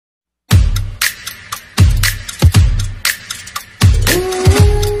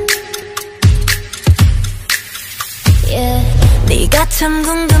내가 참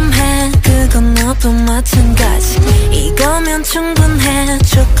궁금해 그건 너도 마찬가지 이거면 충분해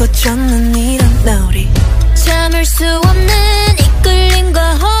좋고 좋는 이런 놀이 참을 수 없는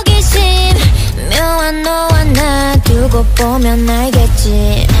이끌림과 호기심 묘한 너와 나 두고 보면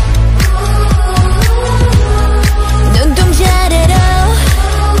알겠지 눈동자래로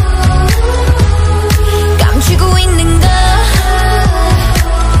감추고 있는 거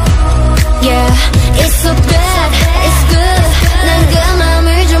Yeah, it's so bad, it's good 난 그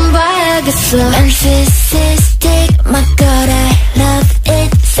맘을 좀 봐야겠어 Narcissistic, my god I love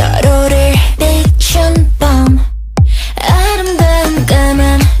it 서로를 비춘 밤 아름다운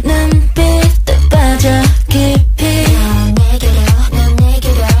까만 눈빛도 빠져 깊이 난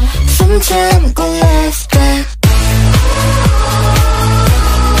내게로 숨 참고 last back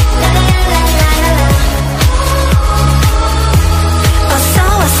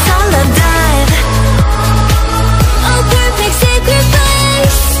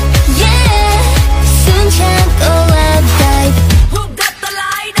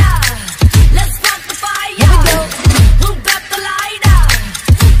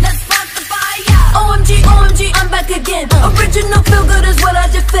Original feel good is what I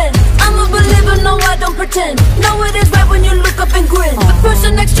defend. I'm a believer, no I don't pretend. Know it is right when you look up and grin. The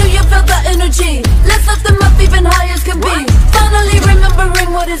person next to you feel the energy. Let's lift them up even higher as can be. Finally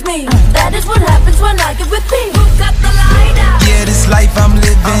remembering what is me. That is what happens when I get with me. Who got the lighter? Yeah, this life I'm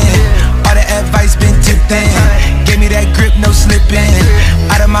living. All the advice been tipped in. Gave me that grip, no slipping.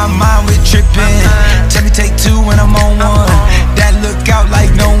 Out of my mind with tripping. Tell me take two when I'm on one. That look out like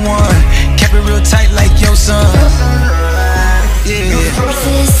no one. Kept it real tight like your son. Yeah.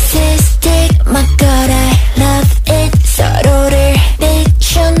 Narcissistic, my god I love it 서로를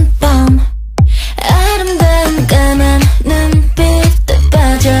비춘 밤 아름다운 까만 눈빛도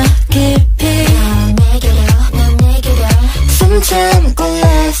빠져 깊이 난 내게로 숨 참고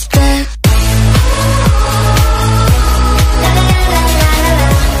last back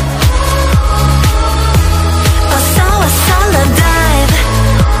어서 love dive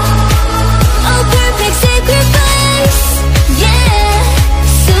Oh perfect sacrifice Yeah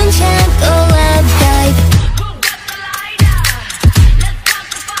숨 참고 love dive Who got the lighter? Let's spark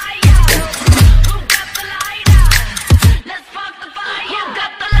the fire. Who got the lighter? Let's spark the fire. Who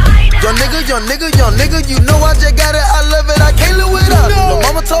got the lighter? Young nigga, you know I just got it, I love it, I can't live without it. My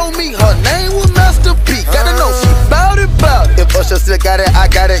mama told me her name was Master P. Gotta know she bout it. If Usher still got it, I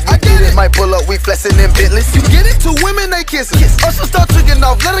got it, you get it. Might pull up, we flexing in Bentleys. You get it? Two women, they kissing. Usher start tricking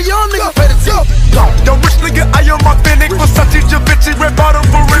off, let a young nigga pay the tip. Yo, rich nigga, I am authentic. Versace, Givenchy, red bottom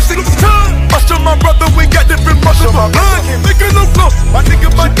for racing. Usher, my brother, we got different muscles. My blood, nigga, no close. My nigga,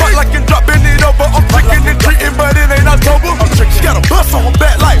 my dick, like and dropping it over. I'm tricking and treating, but it ain't October. I'm tricking, she got a bus on her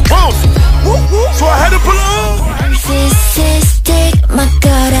back like Rose. So I had to pull her on. Narcissistic, my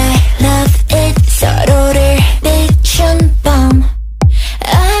god I love it 서로를 비춘 밤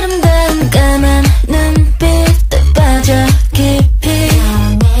아름다운 까만 눈빛도 빠져 깊이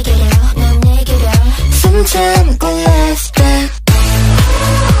난 내게로 숨 참고 last back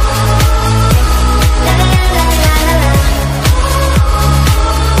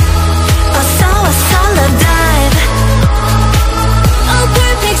어서 love dive Oh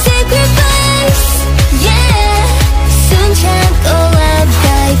perfect sacrifice Yeah 숨 참고 love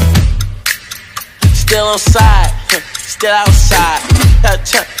dive Still on side, still outside,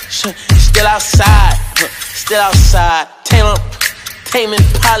 still outside, still outside. Taming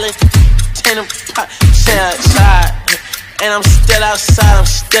pilot, still outside, and I'm still outside.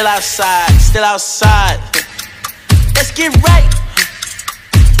 Still outside. Let's get right.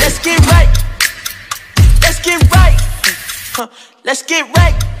 Let's get right. Let's get right. Let's get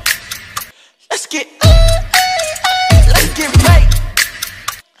right. Let's get. Let's get right.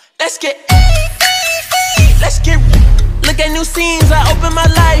 Let's get. Let's get. Look at new scenes, I open my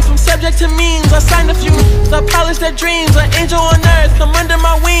life, I'm subject to memes. I signed a few, I polish their dreams. An angel on earth, come under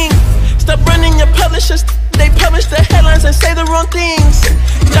my wing. Stop running your publishers, they publish the headlines and say the wrong things.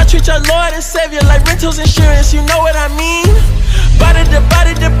 Y'all treat your Lord and Savior like rentals insurance, you know what I mean? Body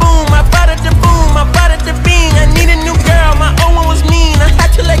the boom, I body the boom, I body the bean. I need a new girl, my old one was mean. I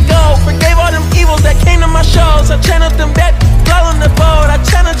had to let go, forgave all them evils that came to my shows. I channeled them back, fly on the boat. I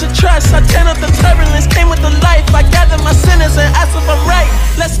channeled your trust, I channeled the turbulence, came with the life. I gathered my sinners and asked if I'm right.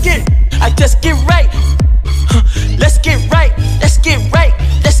 I just get right. Let's get right, let's get right,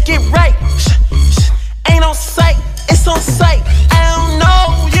 let's get right. Ain't on sight, it's on sight. I don't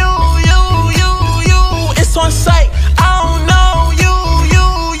know you, it's on sight. I don't know you.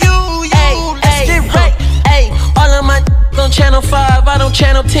 Let's get right. All of my on channel 5, I don't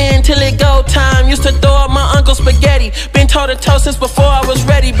channel 10 till it go time. Used to throw up my uncle's spaghetti. Been toe to toe since before I was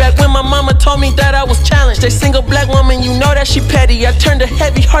ready. Back when my mama told me that I was challenged. A single black woman, you know that she petty. I turned a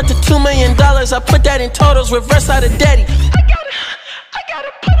heavy heart to $2 million. I put that in totals, reverse out of daddy. I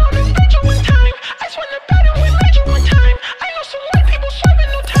gotta put on this bitch one time. I swear to God I went major one time. I know some white people serving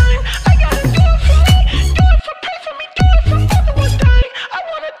no time. I gotta do it for me, do it for pray for me, do it for other ones dying. I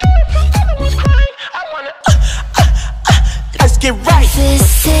wanna do it for other ones crying. I wanna let's get right.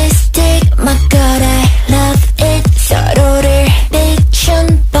 This is stigma, God I love it. 서로를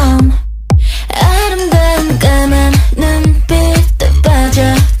비춘 밤 아름다운 까만 눈빛도 빠져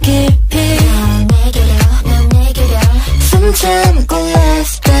깊이 넌 내게로 숨 참고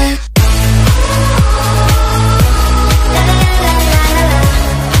let's back.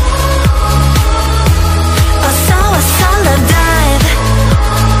 어서 love dive.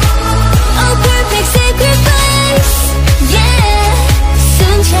 Oh perfect sacrifice, yeah. 숨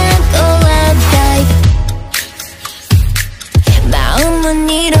참고 love dive. 마음은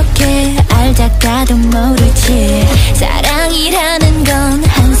이렇게 알다가도 모르지. 사랑이라는 건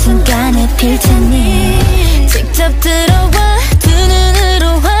한순간에 필 테니 직접 들어와 두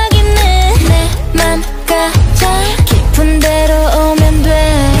눈으로 확인해. 내 맘 가장 깊은 데로 오면 돼.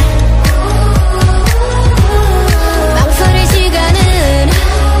 망설일 시간은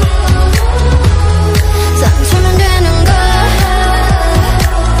멈추면 되는 걸.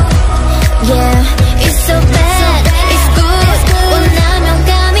 Yeah, it's so bad, it's good. 원하면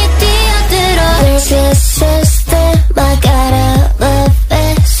감이 뛰어들어. There's a system, I gotta love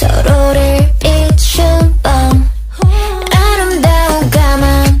it. 서로를 비춘 밤 아름다운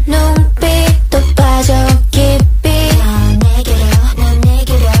까만 눈빛도 빠져 깊이 넌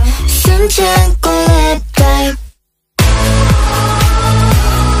내게로 숨 참고 let dive.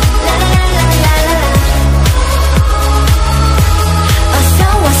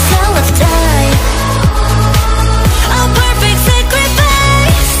 어서 let's dive. A perfect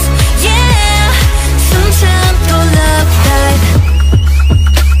sacrifice, yeah. 숨 참고 love dive.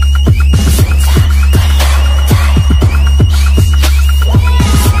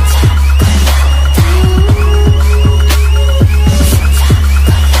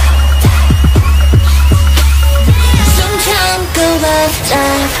 숨 참고 love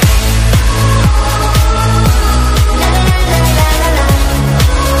dive.